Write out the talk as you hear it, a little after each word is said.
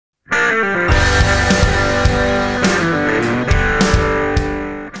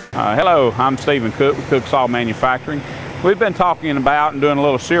Hello, I'm Stephen Cook with Cook Saw Manufacturing. We've been talking about and doing a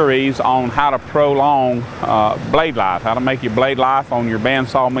little series on how to prolong blade life, how to make your blade life on your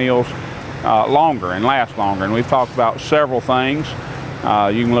bandsaw mills longer and last longer. And we've talked about several things.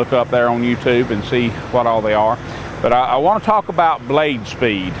 You can look up there on YouTube and see what all they are. But I want to talk about blade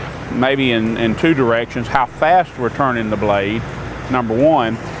speed, maybe in two directions: how fast we're turning the blade, number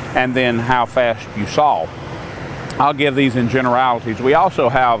one, and then how fast you saw. I'll give these in generalities. We also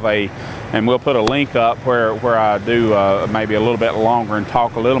have and we'll put a link up where I do maybe a little bit longer and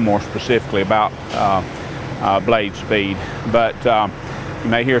talk a little more specifically about blade speed. But you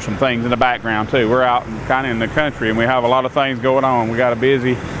may hear some things in the background too. We're out kind of in the country and we have a lot of things going on. We got a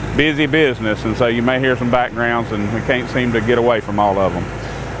busy business, and so you may hear some backgrounds and we can't seem to get away from all of them.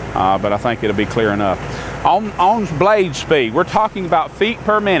 But I think it'll be clear enough. On blade speed, we're talking about feet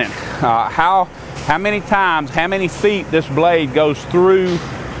per minute. How many times, how many feet this blade goes through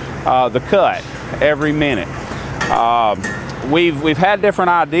the cut every minute. We've had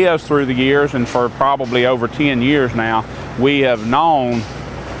different ideas through the years, and for probably over 10 years now, we have known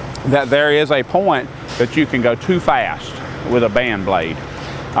that there is a point that you can go too fast with a band blade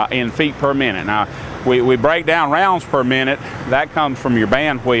in feet per minute. Now, we break down rounds per minute. That comes from your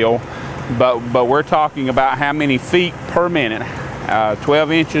band wheel, but we're talking about how many feet per minute,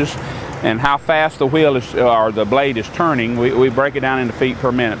 12 inches, and how fast the wheel is, or the blade is turning. We break it down into feet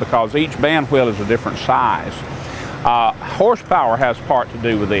per minute because each band wheel is a different size. Horsepower has part to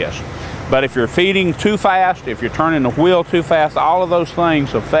do with this. But if you're feeding too fast, if you're turning the wheel too fast, all of those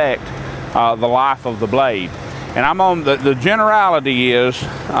things affect the life of the blade. And I'm on the generality is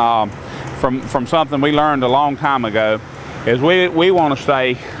from something we learned a long time ago, is we want to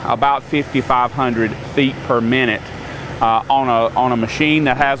stay about 5,500 feet per minute on a machine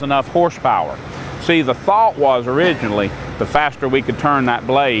that has enough horsepower. See, the thought was originally the faster we could turn that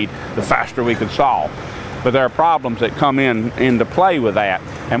blade, the faster we could saw. But there are problems that come into play with that.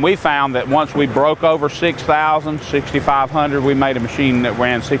 And we found that once we broke over 6,000, 6,500, we made a machine that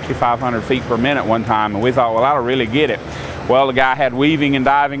ran 6,500 feet per minute one time, and we thought, well, that'll really get it. Well, the guy had weaving and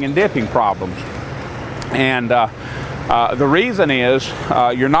diving and dipping problems. And the reason is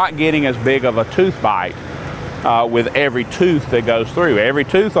you're not getting as big of a tooth bite with every tooth that goes through. Every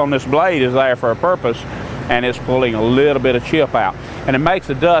tooth on this blade is there for a purpose, and it's pulling a little bit of chip out. And it makes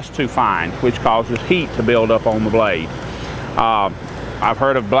the dust too fine, which causes heat to build up on the blade. I've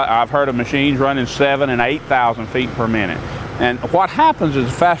heard of machines running 7,000 and 8,000 feet per minute. And what happens is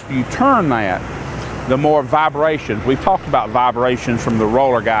the faster you turn that, the more vibrations. We've talked about vibrations from the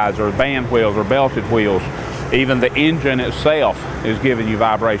roller guides or band wheels or belted wheels. Even the engine itself is giving you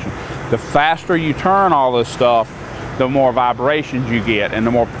vibration. The faster you turn all this stuff, the more vibrations you get and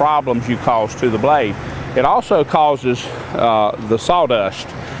the more problems you cause to the blade. It also causes the sawdust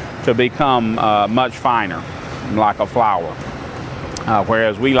to become much finer, like a flour,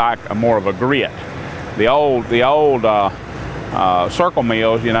 whereas we like more of a grit. The old circle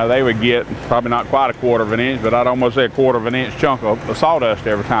mills, you know, they would get probably not quite a quarter of an inch, but I'd almost say a quarter of an inch chunk of sawdust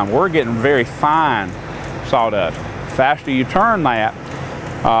every time. We're getting very fine sawdust. The faster you turn that,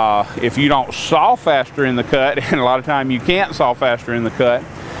 if you don't saw faster in the cut, and a lot of time you can't saw faster in the cut,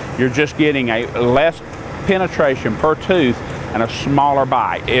 you're just getting a less penetration per tooth and a smaller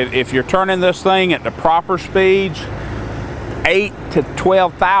bite. If you're turning this thing at the proper speeds, 8 to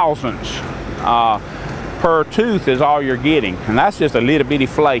 12 thousandths per tooth is all you're getting, and that's just a little bitty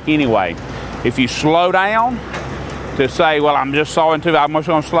flake anyway. If you slow down to say, well, I'm just sawing too, I'm just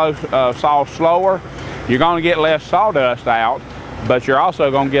going to saw slower, you're going to get less sawdust out, but you're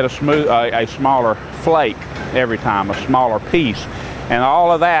also going to get a smaller flake every time, a smaller piece. And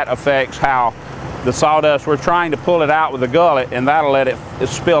all of that affects how the sawdust, we're trying to pull it out with the gullet, and that'll let it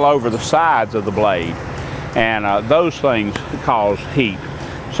spill over the sides of the blade. And those things cause heat.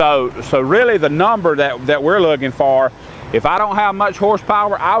 So really the number that we're looking for, if I don't have much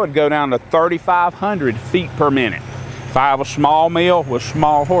horsepower, I would go down to 3,500 feet per minute. If I have a small mill with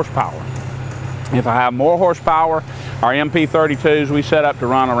small horsepower. If I have more horsepower, our MP32s we set up to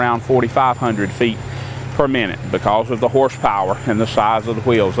run around 4,500 feet per minute because of the horsepower and the size of the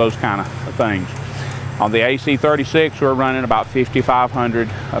wheels, those kind of things. On the AC36, we're running about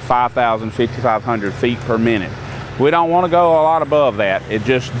 5,500 feet per minute. We don't want to go a lot above that. It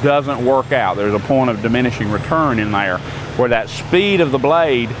just doesn't work out. There's a point of diminishing return in there where that speed of the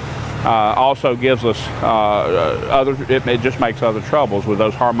blade also gives us it just makes other troubles with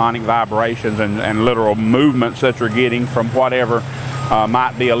those harmonic vibrations and literal movements that you're getting from whatever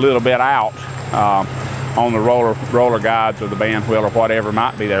might be a little bit out on the roller guides or the band wheel or whatever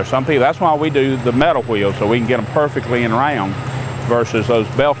might be there. Some people, that's why we do the metal wheels, so we can get them perfectly in round. versus those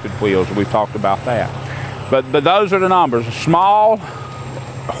belted wheels. We've talked about that. But those are the numbers. Small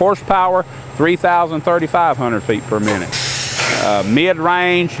horsepower, 3,000, 3,500 feet per minute.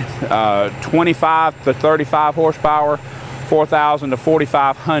 Mid-range, 25 to 35 horsepower, 4,000 to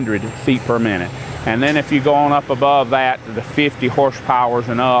 4,500 feet per minute. And then if you go on up above that, the 50 horsepowers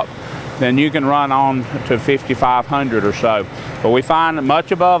and up, then you can run on to 5,500 or so. But we find that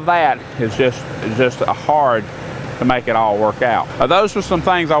much above that is just hard to make it all work out. Those are some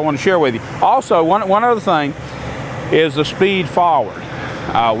things I want to share with you. Also, one other thing is the speed forward.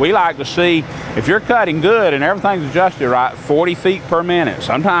 We like to see, if you're cutting good and everything's adjusted right, 40 feet per minute.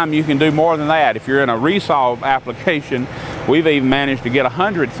 Sometimes you can do more than that. If you're in a resaw application, we've even managed to get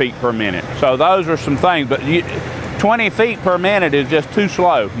 100 feet per minute. So those are some things, but 20 feet per minute is just too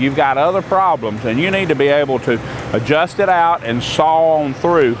slow. You've got other problems, and you need to be able to adjust it out and saw on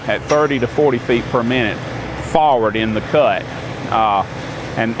through at 30 to 40 feet per minute forward in the cut.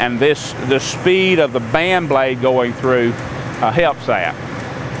 And the speed of the band blade going through helps that.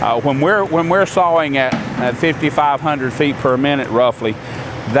 When we're sawing at 5,500 feet per minute roughly,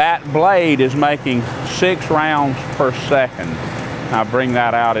 that blade is making 6 rounds per second. I'll bring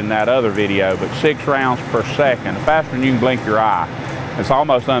that out in that other video, but 6 rounds per second, faster than you can blink your eye. It's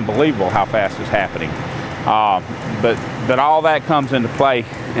almost unbelievable how fast it's happening. But all that comes into play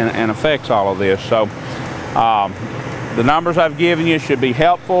and affects all of this. So the numbers I've given you should be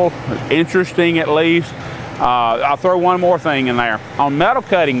helpful, interesting at least. I'll throw one more thing in there. On metal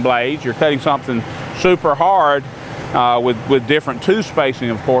cutting blades, you're cutting something super hard with different tooth spacing,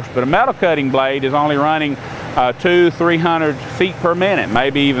 of course, but a metal cutting blade is only running 200-300 feet per minute,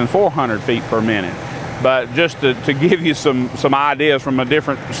 maybe even 400 feet per minute. But just to give you some ideas from a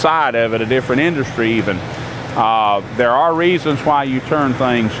different side of it, a different industry even, there are reasons why you turn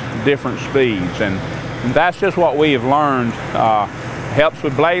things different speeds, and that's just what we have learned. Helps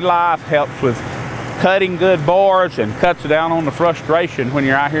with blade life, helps with cutting good boards, and cuts down on the frustration when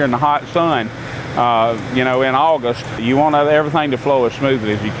you're out here in the hot sun. You know, in August, you want everything to flow as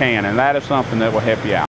smoothly as you can, and that is something that will help you out.